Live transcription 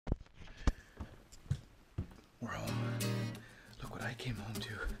I came home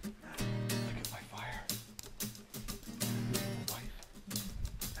to. Look at my fire. My wife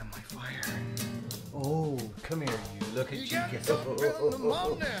and my fire. Oh, come here, you. Look at Chica.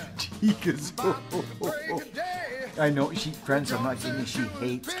 Chica's. I know, friends, I'm not kidding you. She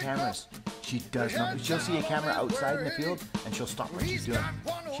hates cameras. She does not. She'll see a camera outside in the field and she'll stop what she's doing.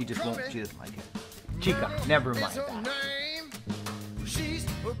 She just won't. She doesn't like it. Chica, never mind that. She's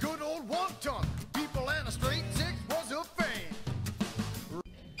a good old one-ton. People and a straight six was her fame.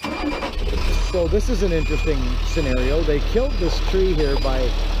 So this is an interesting scenario. They killed this tree here by,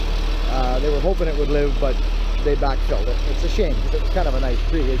 they were hoping it would live, but they backfilled it. It's a shame because it was kind of a nice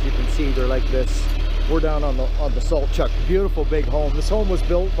tree. As you can see, they're like this. We're down on the Salt Chuck. Beautiful big home. This home was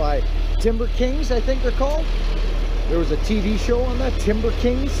built by Timber Kings, I think they're called. There was a TV show on that, Timber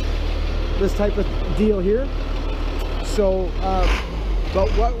Kings. This type of deal here. So, but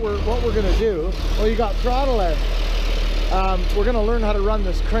what we're gonna do? Oh, you got throttle there. We're gonna learn how to run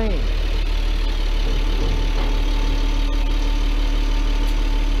this crane.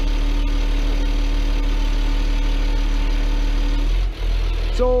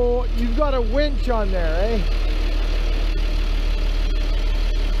 So you've got a winch on there, eh?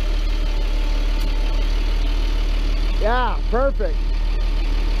 Yeah, perfect.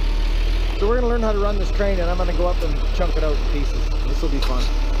 So we're gonna learn how to run this crane and I'm gonna go up and chunk it out in pieces. This will be fun.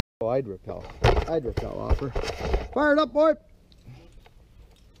 Oh, I'd repel offer. Fire it up, boy.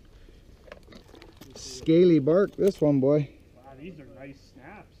 Scaly bark, this one, boy. Wow, these are nice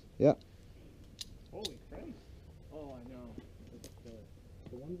snaps. Yeah. Holy Christ. Oh, I know.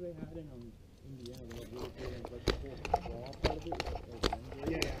 The ones they had in Indiana, they had really good ones, like the whole raw part of it.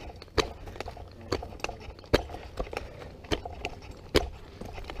 Yeah, yeah.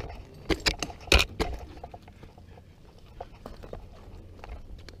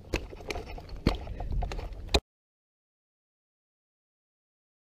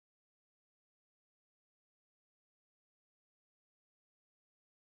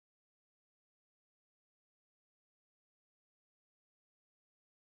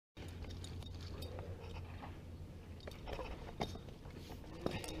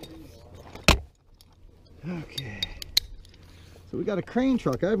 Okay. So we got a crane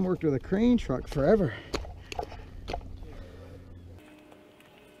truck. I haven't worked with a crane truck forever.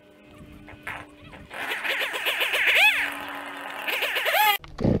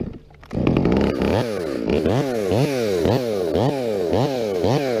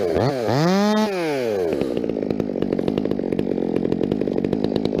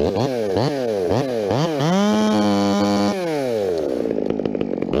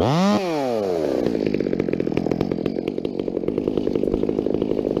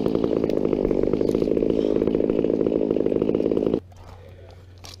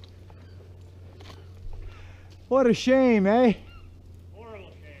 What a shame, eh?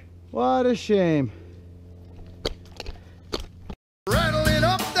 Horrible shame. What a shame. Rattling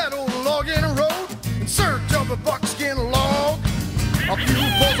up that old logging road in search of a buckskin log. A few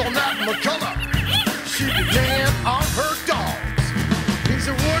pulls on that McCullough. She began on her dogs. He's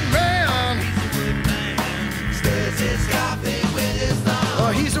a woodman. Stirs his coffee with his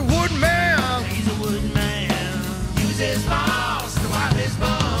thumb. He's a woodman. He's a woodman. Uses moss to wipe his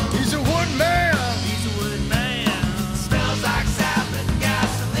bum. He's a woodman. He's a woodman. Smells like sap and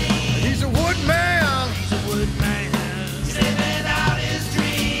gasoline. He's a woodman. He's a woodman. He's living out his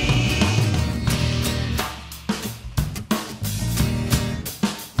dream.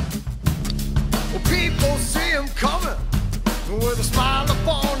 Well, people see him coming with a smile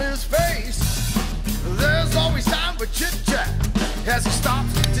upon his face. There's always time for chit-chat as he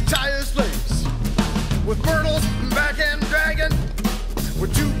stops to tie his lace. With Myrtle's back and dragon,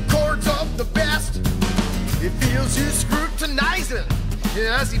 with two chords of the best, he feels you scrutinizing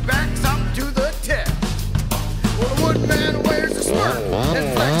as he backs up to the test. Well, the woodman wears a smirk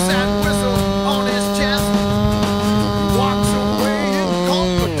and flex and whistle on his chest. He walks away in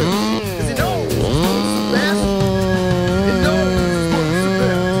confidence, 'cause he knows his wood's the best. He knows his wood's the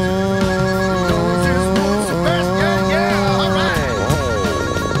best. He knows his wood's the best. Yeah, yeah, all right.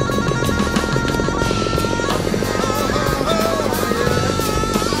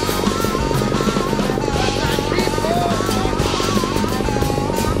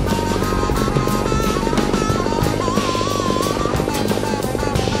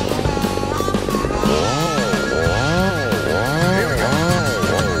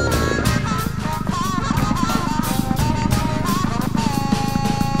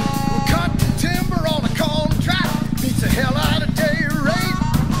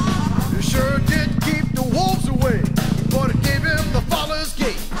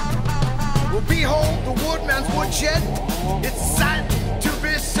 shed. It's a sight to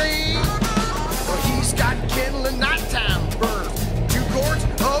be seen. Well, he's got kindling nighttime birds, 2 gourds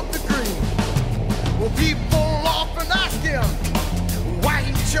of the green. Well, people often ask him why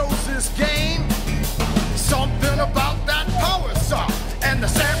he chose this game. Something about that power saw and the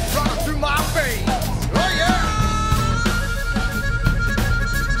sand running through my veins. Oh yeah.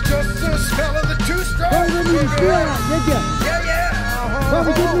 Just the smell of the 2-stroke. Oh, you didn't even feel that, did you? Yeah, yeah. Well,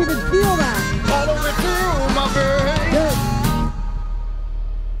 we didn't even feel that. All the way through my veins. Good.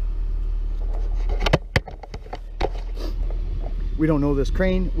 We don't know this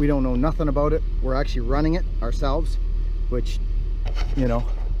crane. We don't know nothing about it. We're actually running it ourselves, which, you know.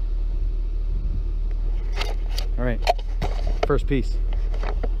 All right, first piece.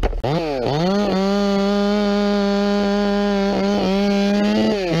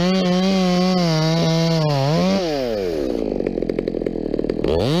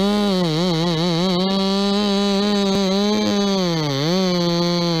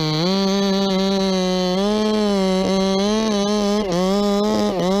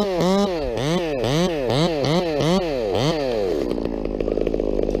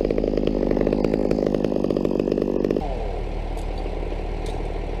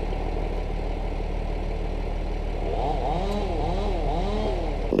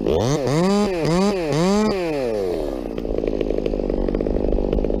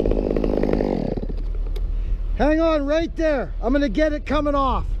 Hang on right there. I'm gonna get it coming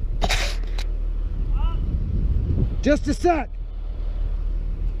off. Just a sec.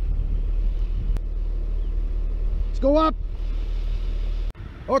 Let's go up.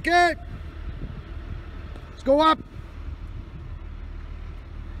 Okay. Let's go up.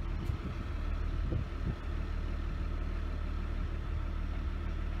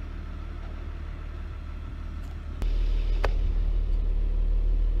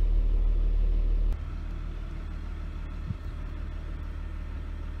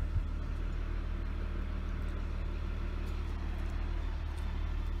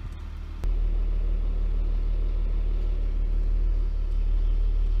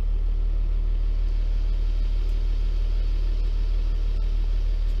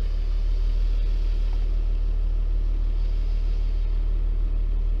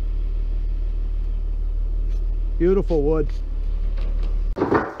 Beautiful wood.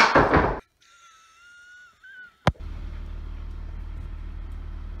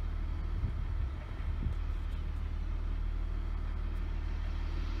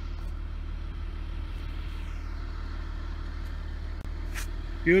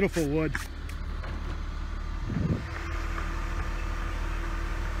 Beautiful wood.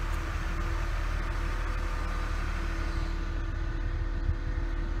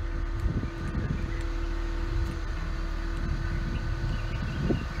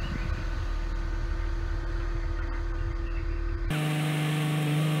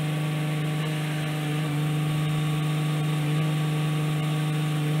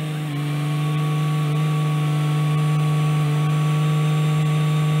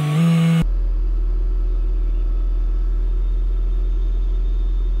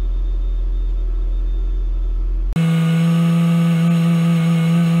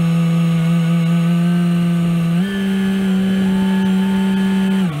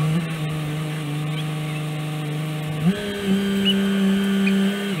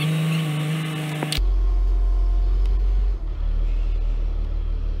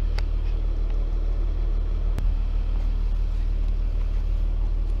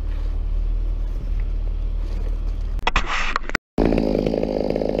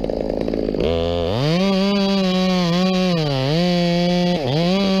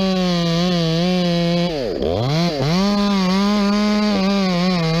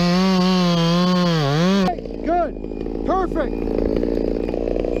 Perfect.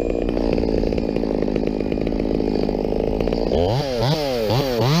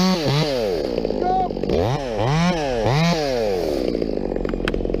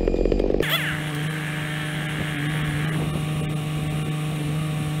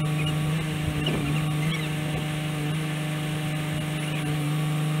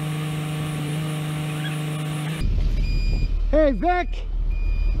 Hey Vic,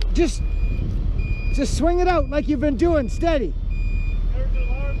 just swing it out like you've been doing, steady. There's an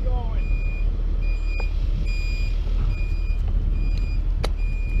alarm going.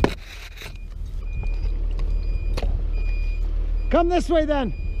 Come this way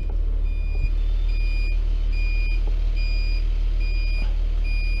then.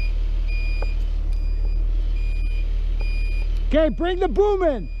 Okay, bring the boom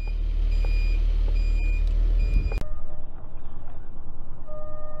in.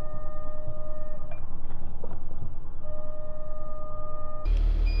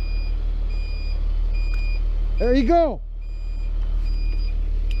 There you go.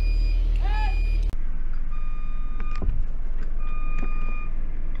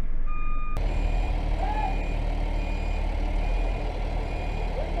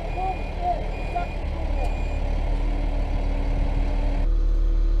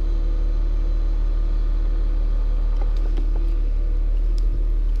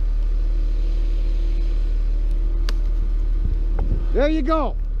 There you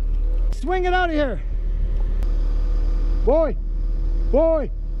go. Swing it out of here. Boy,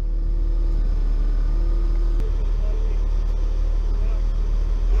 boy.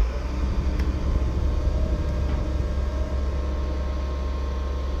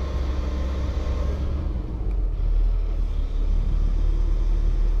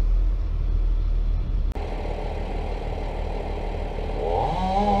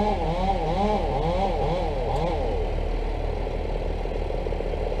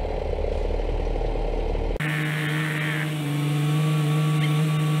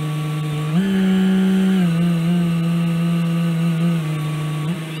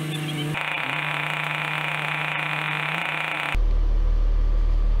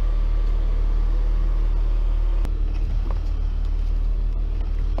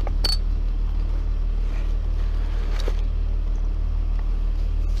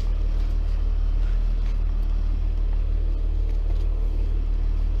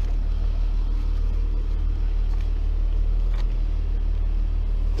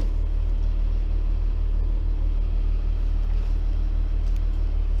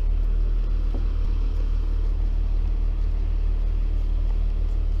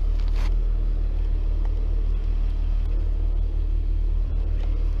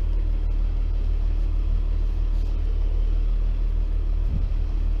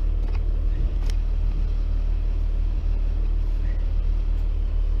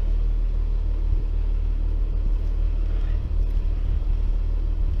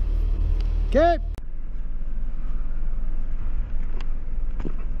 Okay.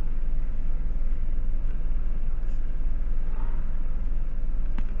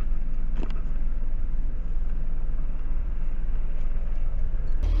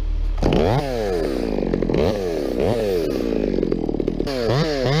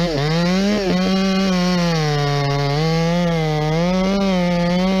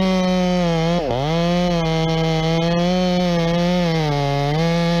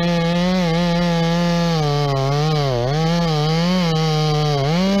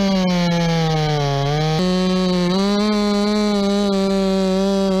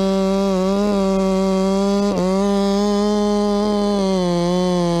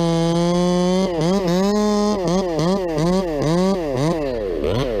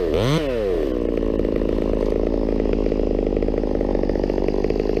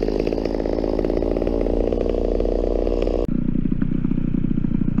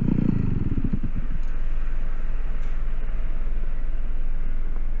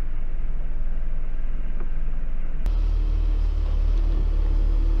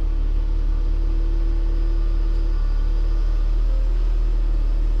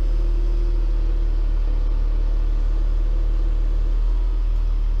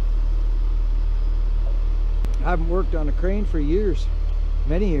 I haven't worked on a crane for years,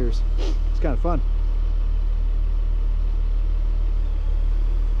 many years. It's kind of fun.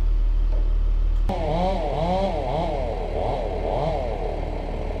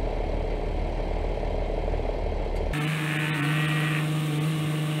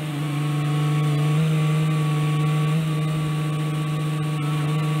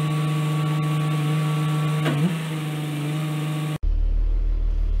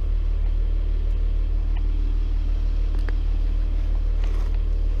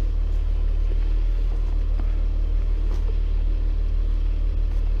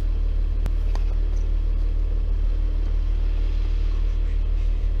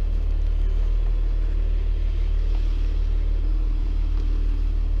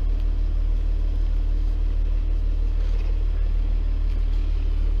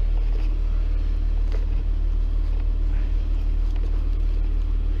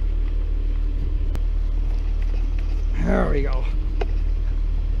 There we go.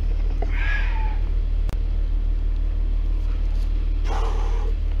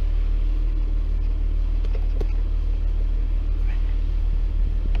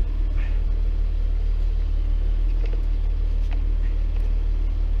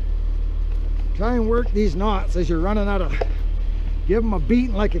 Try and work these knots as you're running out of, give them a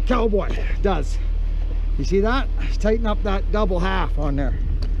beating like a cowboy does. You see that? Tighten up that double half on there.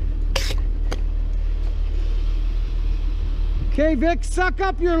 Okay, Vic, suck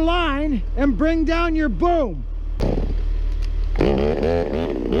up your line and bring down your boom.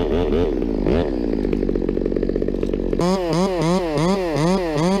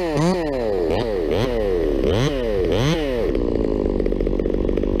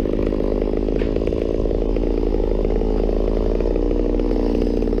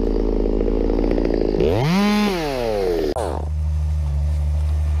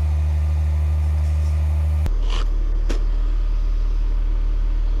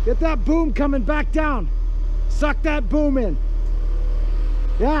 Get that boom coming back down. Suck that boom in.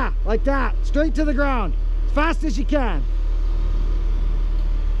 Yeah, like that. Straight to the ground. As fast as you can.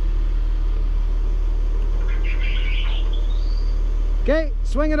 Okay,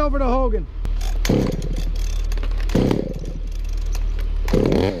 swing it over to Hogan.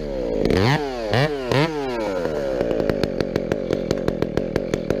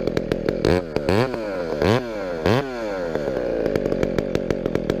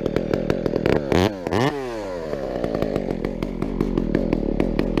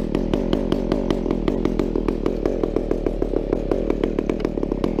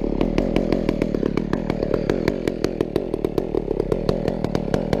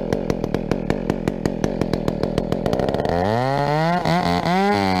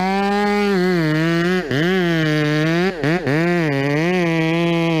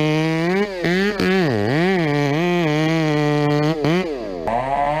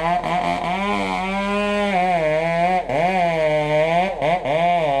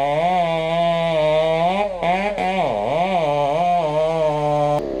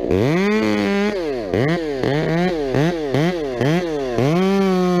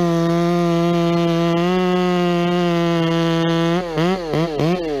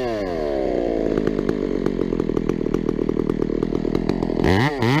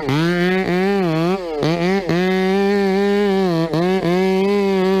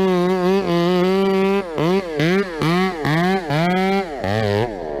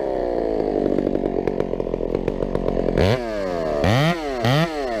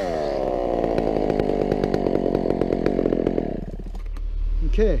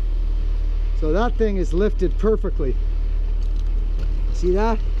 Okay, so that thing is lifted perfectly. See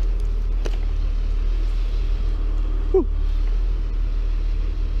that? Whew.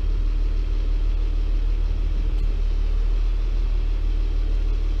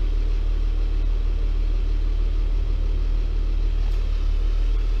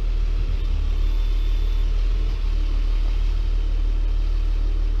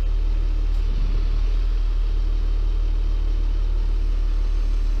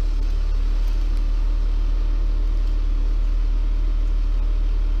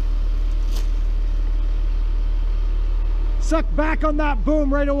 Suck back on that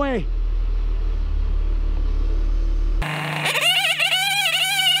boom right away.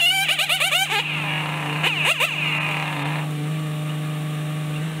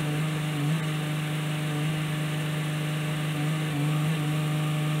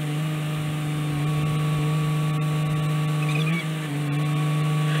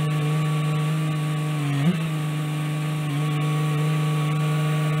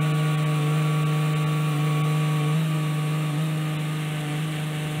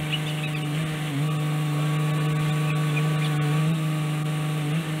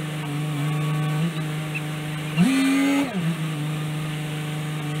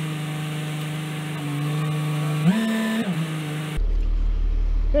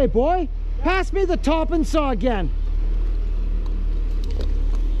 Hey boy, pass me the top and saw again.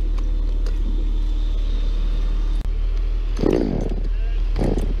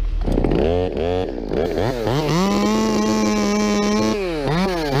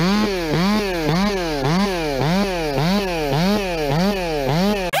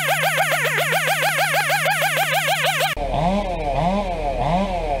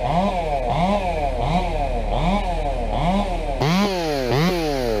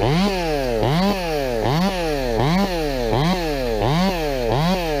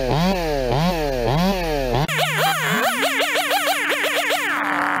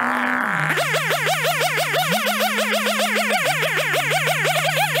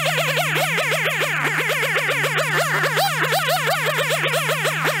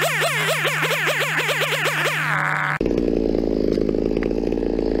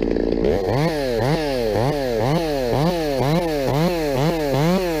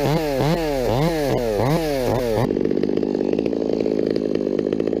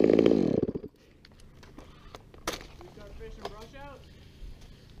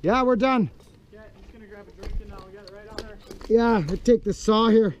 Yeah, we're done. Yeah, I'm just gonna grab a drink and now we got it right on her. Yeah, I take the saw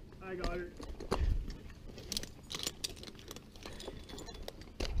here. I got her.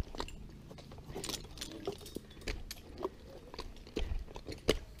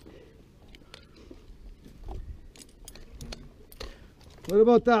 What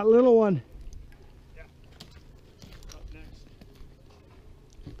about that little one? Yeah. Up next.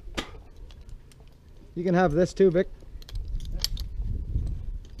 You can have this too, Vic.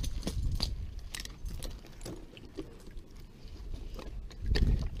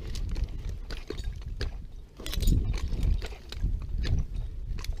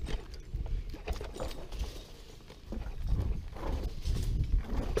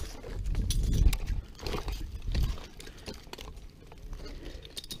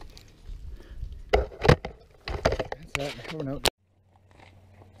 That's that. Going out.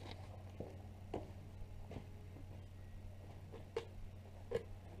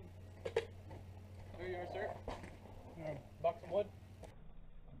 There you are, sir. Box of wood.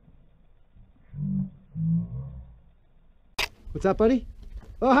 What's up, buddy?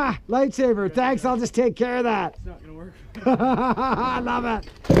 Oh, ha! Lightsaber. Thanks. I'll just take care of that. It's not gonna work. I love it.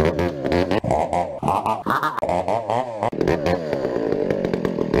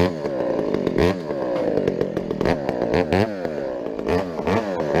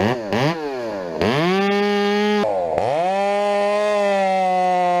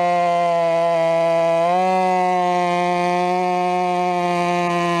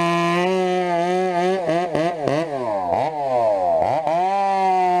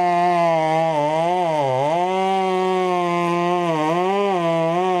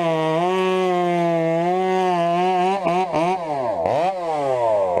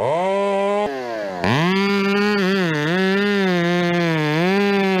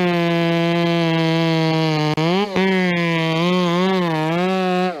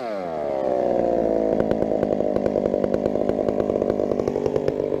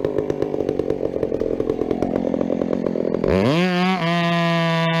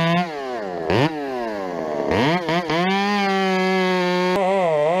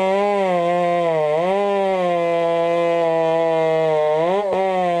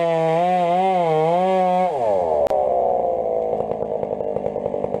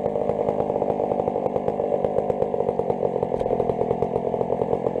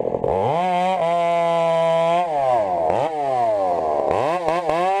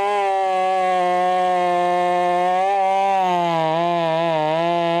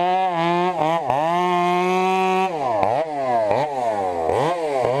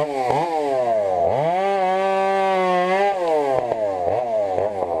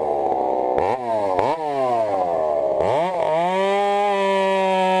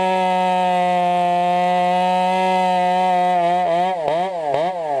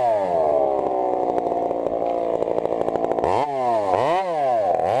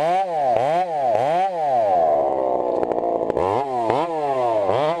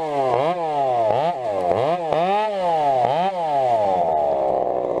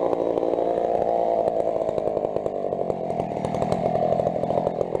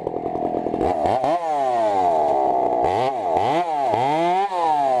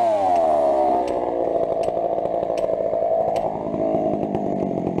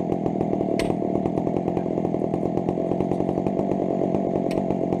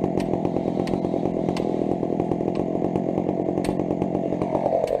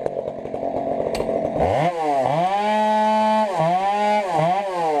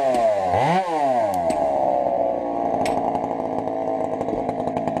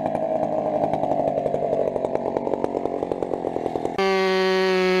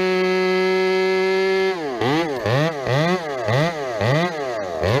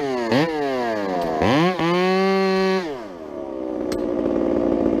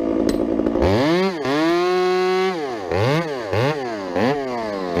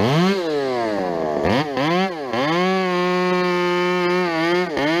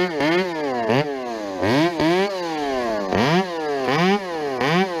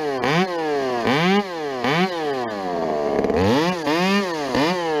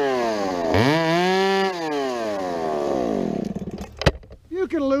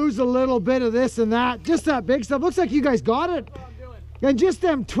 A little bit of this and that, just that big stuff. Looks like you guys got it. And just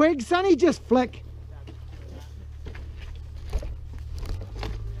them twigs, Sonny, just flick.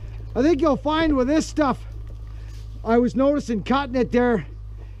 I think you'll find with this stuff, I was noticing cutting it there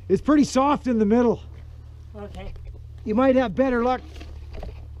is pretty soft in the middle. Okay. You might have better luck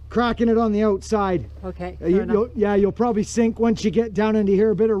cracking it on the outside. Okay. You'll probably sink once you get down into here,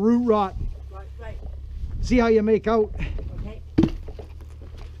 a bit of root rot. Right. See how you make out. Okay.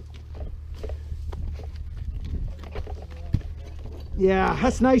 Yeah,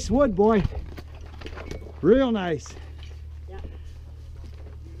 that's nice wood, boy. Real nice. Yeah.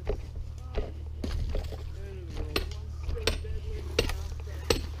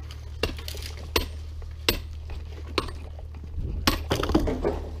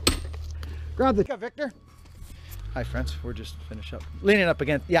 Grab the Victor. Hi friends, we're just finished up. Leaning up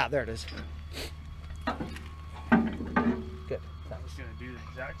against, yeah, there it is. Good. I was gonna do the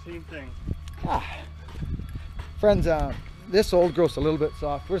exact same thing. Friends, this old growth's a little bit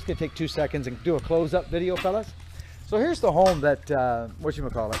soft. We're just gonna take 2 seconds and do a close-up video, fellas. So here's the home that,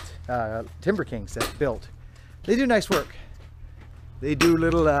 whatchamacallit, Timber Kings that built. They do nice work. They do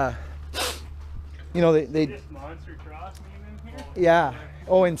little, you know, they This monster cross beam in here? yeah.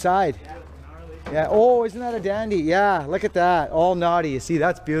 Oh, inside. Yeah. Oh, isn't that a dandy? Yeah, look at that. All naughty. You see,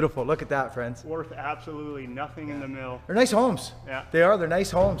 that's beautiful. Look at that, friends. Worth absolutely nothing in the mill. They're nice homes. Yeah. They are. They're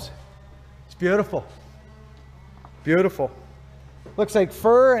nice homes. It's beautiful. Beautiful. Looks like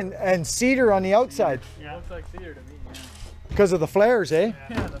fir and cedar on the outside Yeah, looks like cedar to me. Yeah. because of the flares, eh?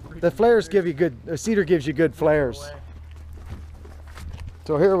 Yeah, The flares give you good, the cedar gives you good flares.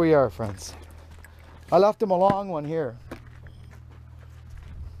 So here we are, friends. I left them a long one here.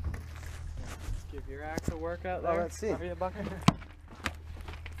 Give your axe a workout Well, there. let's see. Cover your bucket.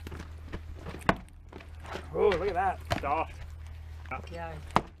 Oh, look at that. Soft. Yeah.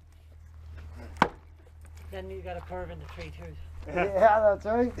 Then you got a curve in the tree too. Yeah, that's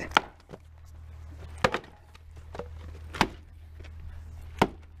right.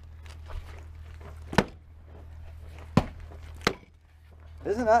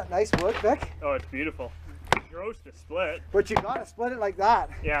 Isn't that nice wood, Vic? Oh, it's beautiful. Gross to split. But you gotta split it like that.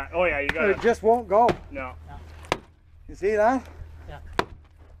 Yeah. Oh yeah, you Or got it just won't go. No. You see that? Yeah.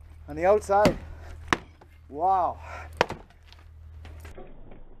 On the outside. Wow.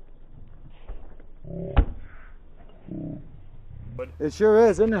 But It sure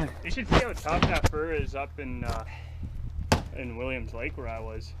is, isn't it? you should see how tough that fir is up in Williams Lake where I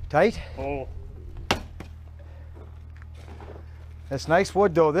was. Tight? Oh, That's nice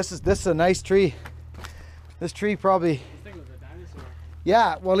wood though. This is a nice tree. This tree probably, this thing was a dinosaur.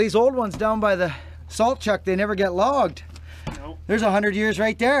 yeah, well these old ones down by the salt chuck, they never get logged. No. There's 100 years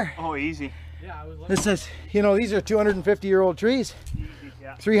right there. Oh, easy. Yeah, I was looking. This is, you know, these are 250-year-old trees. Easy.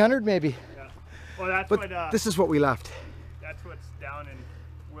 Yeah. 300 maybe. Yeah. Well, that's But what. this is what we left. That's what's down in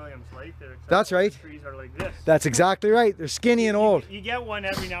Williams Lake there. except That's right. the trees are like this. That's exactly right. They're skinny and old. You get one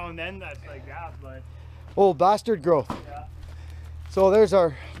every now and then that's like that, but Old bastard growth. yeah. So there's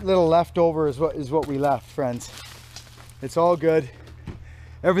our little leftover is what we left, friends. It's all good.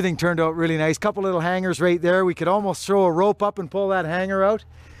 Everything turned out really nice. Couple little hangers right there. We could almost throw a rope up and pull that hanger out.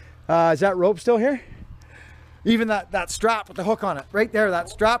 Is that rope still here? Even that strap with the hook on it. Right there, that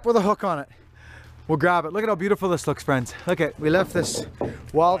strap with a hook on it. We'll grab it. Look at how beautiful this looks, friends. Look at, we left this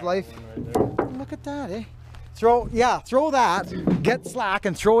wildlife. Look at that, eh? Throw that, get slack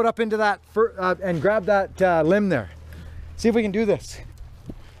and throw it up into that, and grab that limb there. See if we can do this.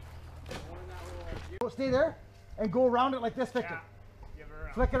 Stay there and go around it like this, Victor. Yeah. Give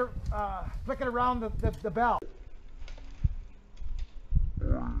her a Flick it around the bell.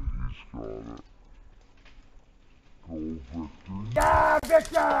 Yeah,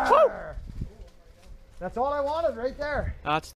 Victor! Woo! That's all I wanted right there. That's